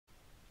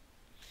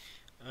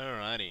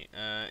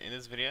In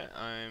this video,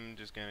 I'm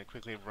just going to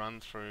quickly run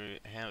through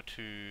how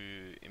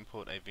to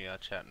import a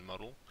VRCHAT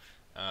model,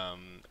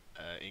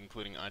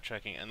 including eye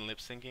tracking and lip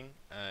syncing.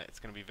 It's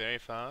going to be very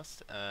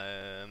fast.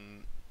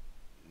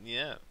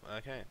 Yeah,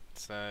 okay.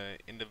 So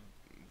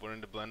we're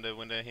in the Blender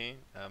window here.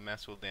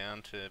 Mouse wheel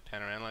down to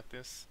pan around like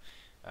this.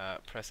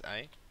 Press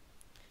A.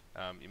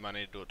 You might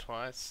need to do it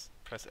twice.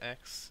 Press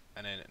X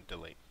and then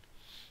delete.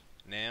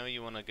 Now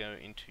you want to go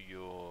into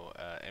your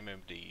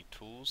MMD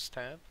Tools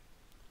tab.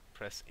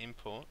 Press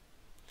Import.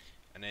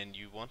 And then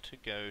you want to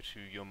go to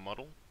your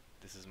model.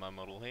 This is my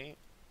model here.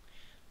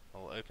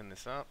 I'll open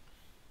this up.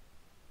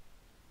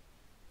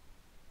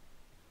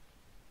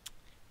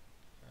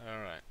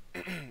 Alright.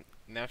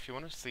 Now if you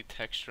want to see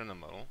texture in the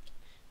model,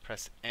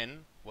 press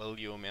N while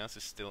your mouse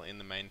is still in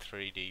the main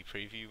 3D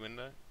preview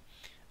window.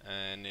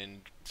 And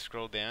then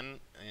scroll down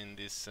in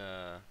this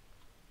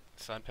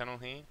side panel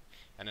here,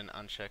 and then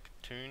uncheck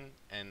Toon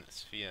and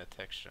Sphere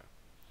Texture.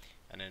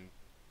 And then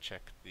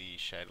check the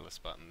shaderless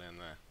button down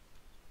there.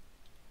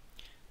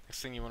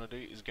 Next thing you want to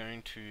do is go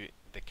into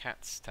the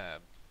Cats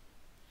tab,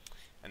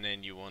 and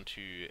then you want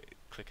to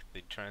click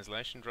the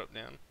translation drop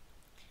down,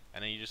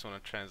 and then you just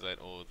want to translate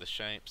all the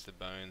shapes, the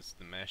bones,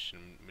 the mesh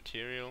and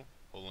material,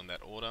 all in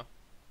that order.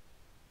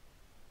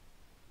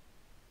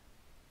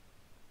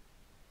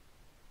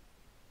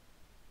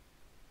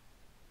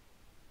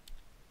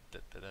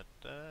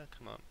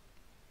 Come on.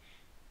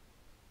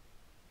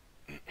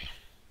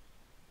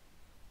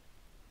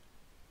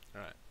 Alright,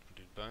 we'll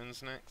do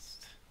bones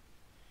next.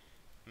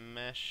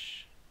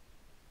 Mesh,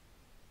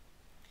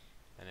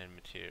 and then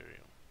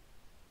material.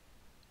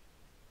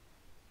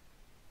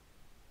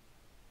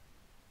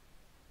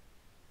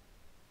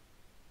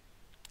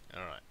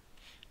 Alright,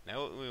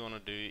 now what we want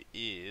to do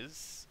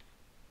is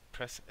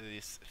press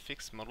this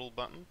Fix Model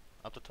button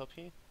up the top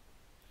here.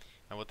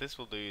 And what this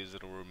will do is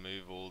it'll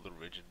remove all the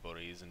rigid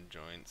bodies and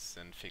joints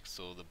and fix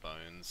all the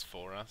bones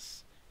for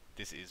us.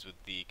 This is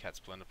with the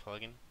Cats Blender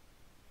plugin.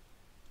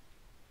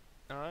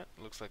 Alright,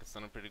 looks like it's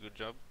done a pretty good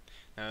job.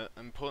 Now,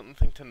 important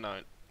thing to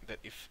note, that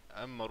if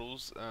a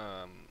model's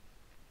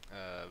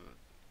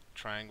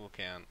triangle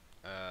count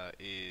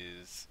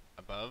is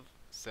above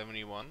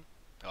 71,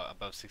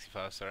 above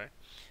 65, sorry,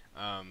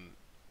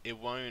 it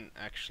won't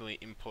actually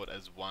import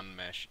as one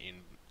mesh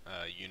in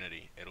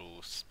Unity.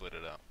 It'll split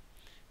it up.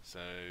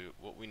 So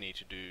what we need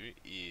to do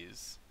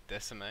is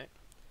decimate,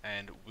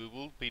 and we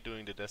will be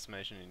doing the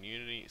decimation in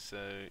Unity,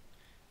 so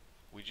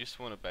we just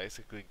want to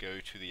basically go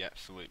to the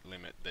absolute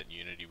limit that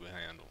Unity will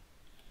handle.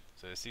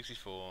 So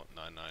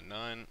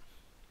 64,999,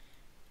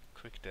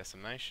 quick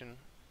decimation.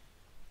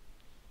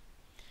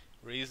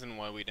 Reason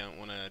why we don't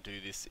want to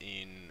do this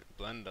in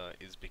Blender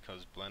is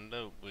because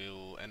Blender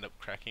will end up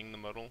cracking the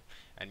model,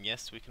 and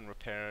yes, we can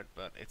repair it,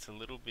 but it's a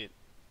little bit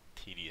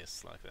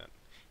tedious like that.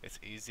 It's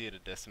easier to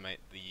decimate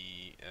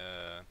the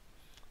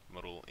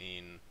model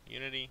in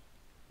Unity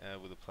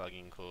with a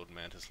plugin called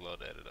Mantis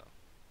Lot Editor.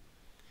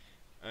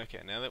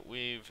 Okay, now that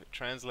we've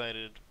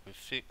translated, we've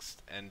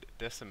fixed and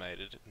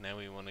decimated, now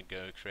we want to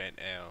go create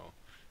our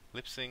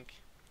lip sync,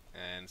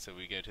 and so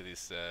we go to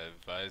this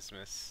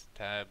VRCHAT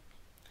tab,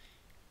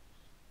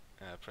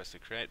 press the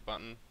create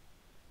button.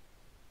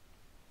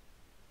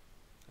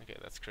 Okay,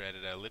 that's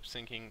created our lip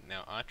syncing.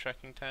 Now eye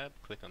tracking tab,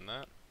 click on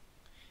that,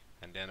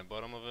 and down the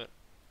bottom of it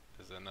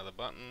there's another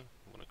button.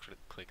 I want to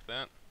click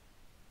that.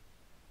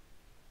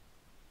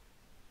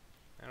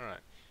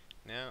 Alright,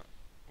 now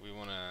we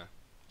want to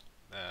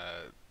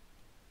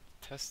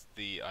test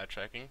the eye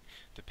tracking.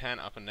 To pan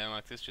up and down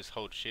like this, just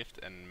hold shift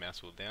and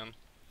mouse wheel down.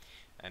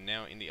 And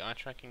now in the eye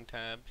tracking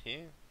tab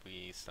here,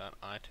 we start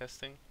eye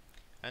testing,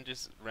 and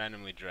just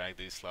randomly drag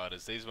these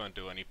sliders. These won't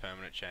do any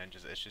permanent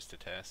changes, it's just a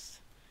test.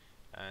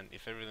 And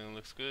if everything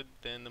looks good,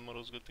 then the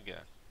model's good to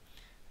go.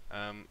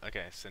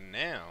 Okay, so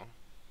now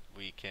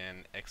we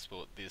can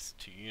export this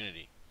to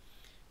Unity.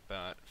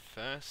 But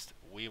first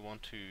we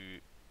want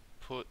to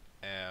put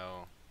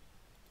our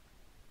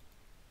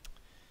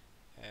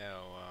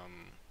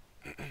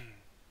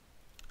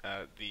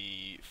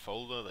the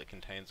folder that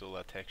contains all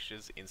our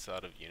textures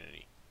inside of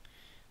Unity.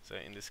 So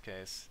in this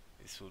case,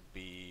 this would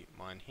be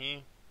mine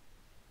here.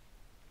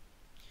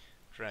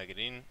 Drag it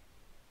in.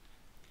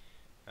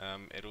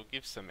 It'll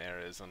give some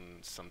errors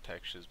on some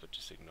textures, but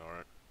just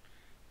ignore it.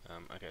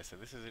 Okay, so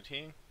this is it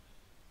here.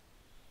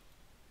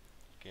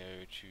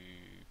 Go to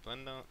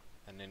Blender,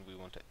 and then we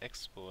want to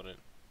export it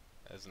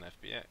as an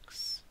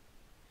FBX.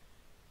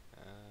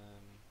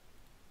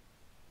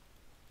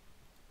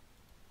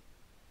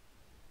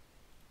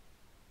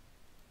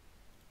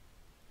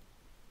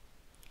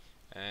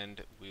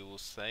 And we will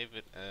save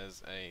it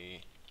as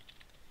a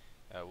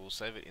we'll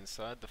save it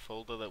inside the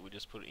folder that we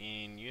just put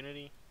in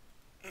Unity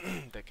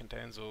that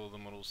contains all the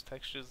model's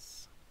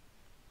textures.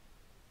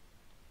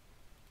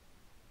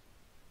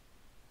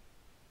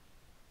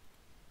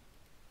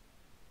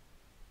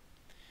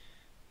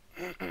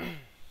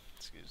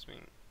 Excuse me.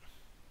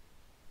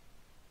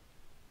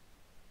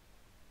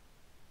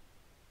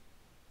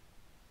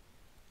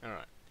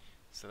 Alright,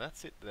 so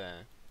that's it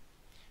there.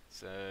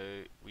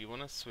 So we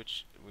want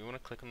to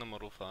click on the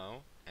model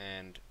file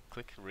and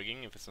click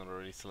rigging if it's not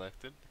already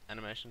selected.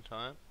 Animation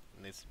type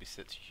needs to be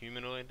set to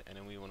humanoid, and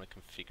then we want to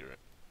configure it.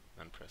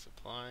 And press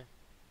apply.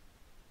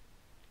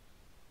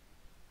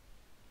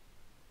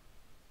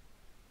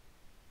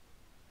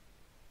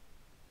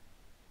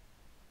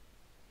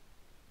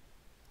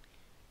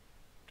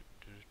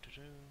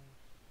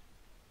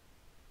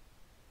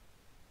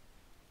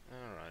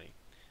 Alrighty.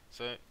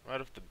 So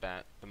right off the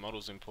bat, the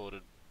model's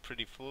imported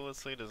pretty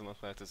flawlessly. Doesn't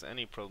look like there's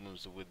any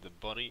problems with the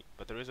body,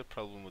 but there is a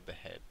problem with the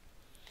head.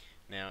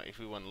 Now, if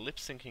we want lip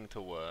syncing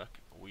to work,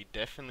 we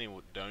definitely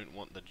don't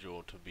want the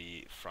jaw to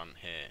be front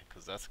hair,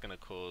 because that's going to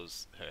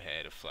cause her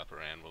hair to flap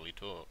around while you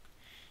talk.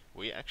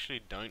 We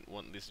actually don't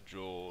want this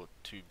jaw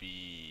to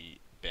be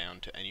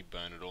bound to any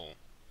bone at all.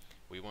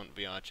 We want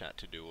VRCHAT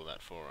to do all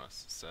that for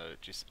us. So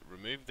just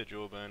remove the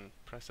jawbone,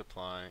 press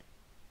apply,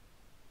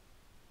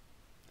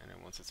 and then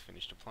once it's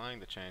finished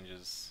applying the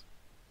changes,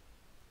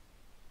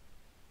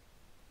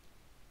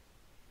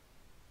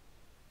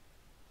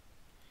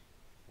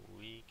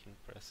 we can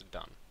press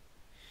done.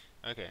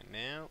 Okay,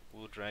 now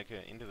we'll drag her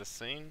into the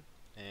scene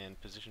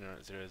and position her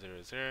at 0,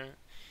 0, 0.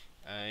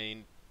 A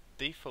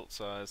default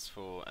size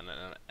for an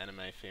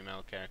anime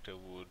female character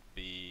would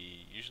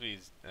be usually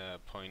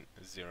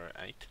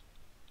 0.08,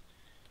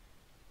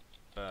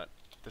 but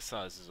the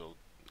size is all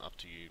up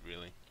to you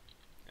really.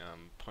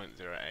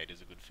 0.08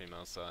 is a good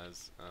female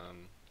size.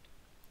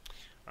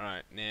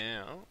 Alright,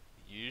 now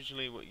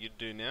usually what you'd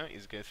do now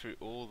is go through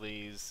all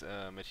these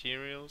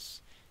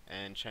materials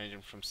and change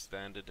them from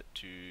standard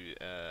to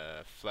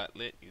flat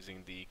lit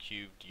using the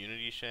cubed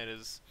Unity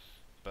shaders,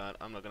 but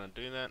I'm not going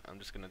to do that. I'm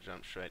just going to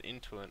jump straight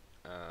into it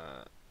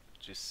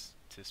just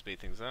to speed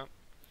things up.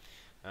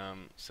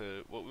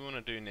 So what we want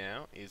to do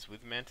now is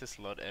with Mantis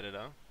Slot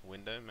Editor,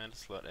 Window, Mantis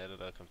Slot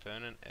Editor,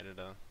 Component,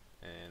 Editor,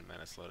 and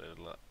Mantis Slot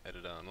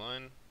Editor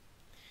Online,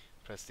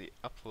 press the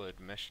Upload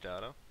Mesh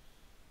Data,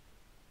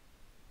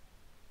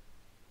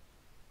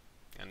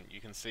 and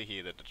you can see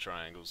here that the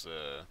triangles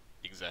are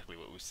exactly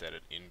what we set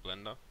it in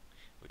Blender,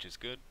 which is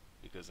good,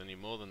 because any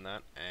more than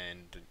that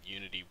and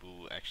Unity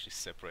will actually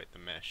separate the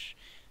mesh.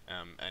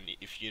 And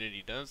if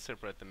Unity does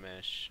separate the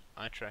mesh,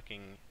 eye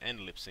tracking and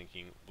lip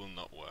syncing will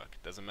not work.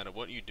 Doesn't matter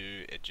what you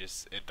do, it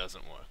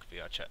doesn't work.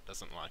 VRCHAT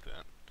doesn't like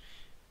that.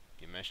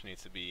 Your mesh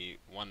needs to be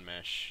one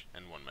mesh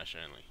and one mesh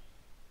only.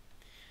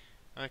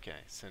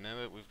 Okay, so now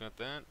that we've got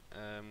that,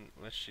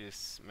 let's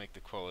just make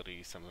the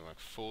quality something like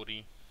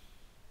 40.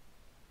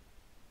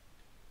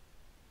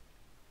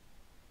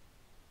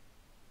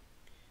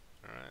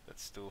 Alright,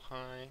 that's still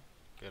high.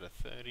 Go to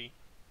 30.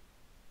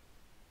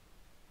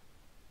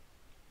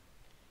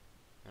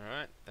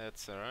 Alright,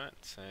 that's alright.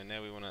 So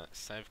now we want to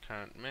save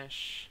current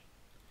mesh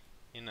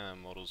in our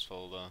models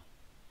folder.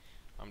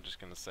 I'm just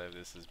going to save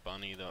this as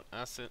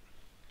bunny.asset.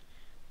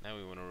 Now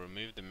we want to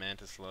remove the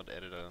Mantis Slot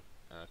Editor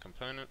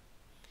component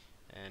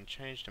and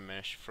change the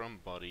mesh from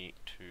body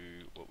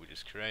to what we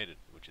just created,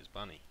 which is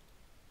bunny.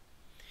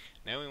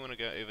 Now we want to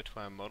go over to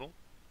our model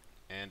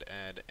and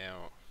add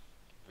our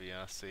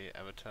VRC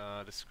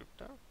avatar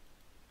descriptor.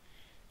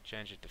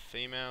 Change it to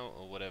female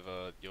or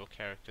whatever your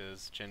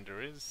character's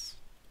gender is.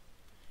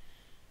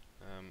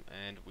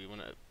 And we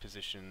want to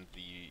position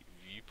the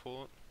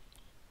viewport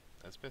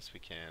as best we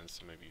can,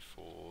 so maybe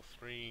 4,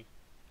 3,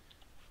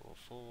 4,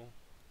 4,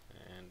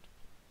 and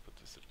put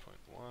this at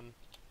 0.1.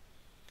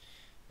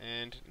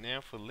 And now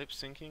for lip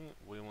syncing,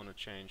 we want to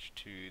change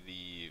to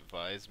the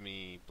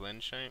Visme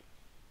blend shape,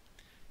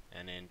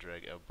 and then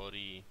drag our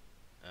body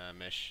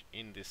mesh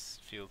in this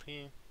field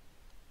here.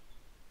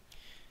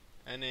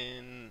 And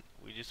then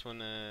we just want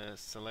to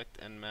select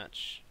and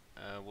match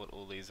what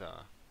all these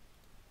are.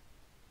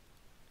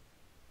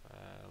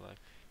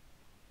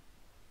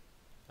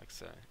 Like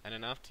so. And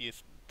then after you're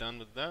done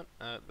with that,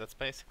 that's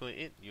basically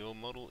it. Your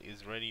model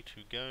is ready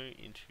to go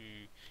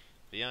into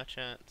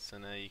VRCHAT. So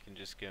now you can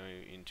just go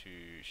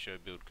into Show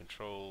Build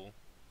Control,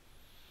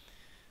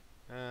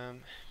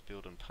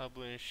 build and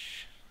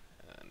publish.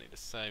 I need to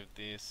save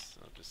this.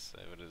 I'll just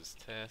save it as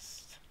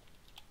test.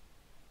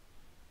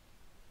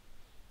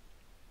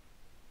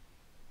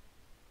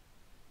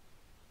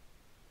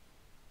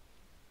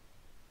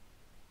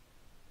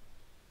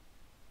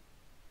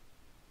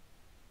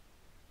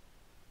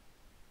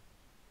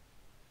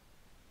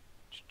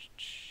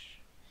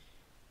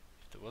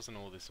 If there wasn't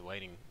all this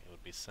waiting, it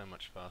would be so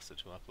much faster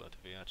to upload to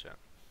VRCHAT.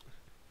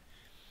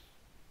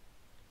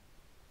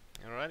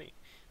 Alrighty.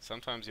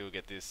 Sometimes you'll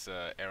get this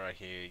error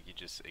here, you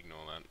just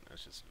ignore that.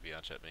 It's just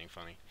VRCHAT being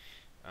funny.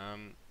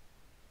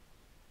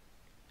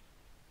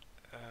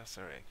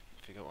 Sorry,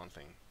 I forgot one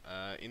thing.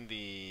 In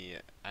the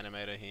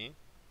animator here,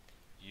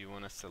 you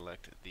want to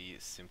select the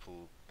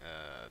simple,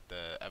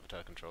 the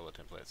avatar controller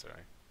template,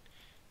 sorry.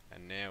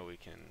 And now we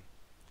can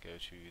go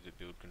to the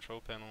build control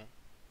panel,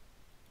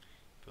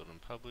 build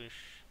and publish.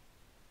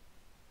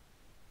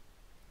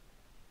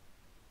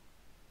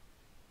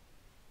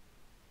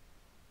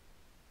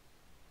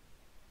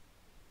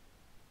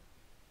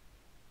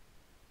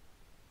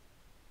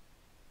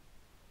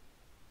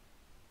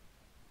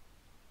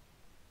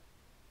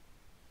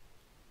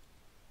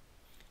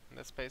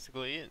 that's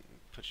basically it.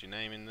 Put your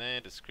name in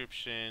there,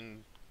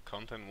 description,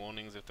 content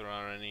warnings if there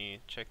are any,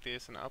 check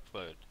this and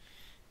upload.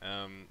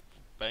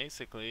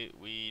 Basically,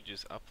 we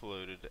just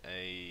uploaded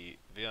a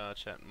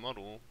VRCHAT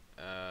model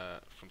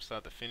from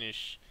start to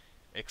finish,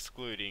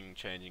 excluding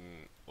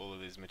changing all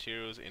of these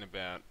materials in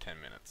about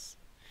 10 minutes.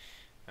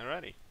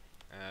 Alrighty,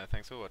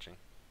 thanks for watching.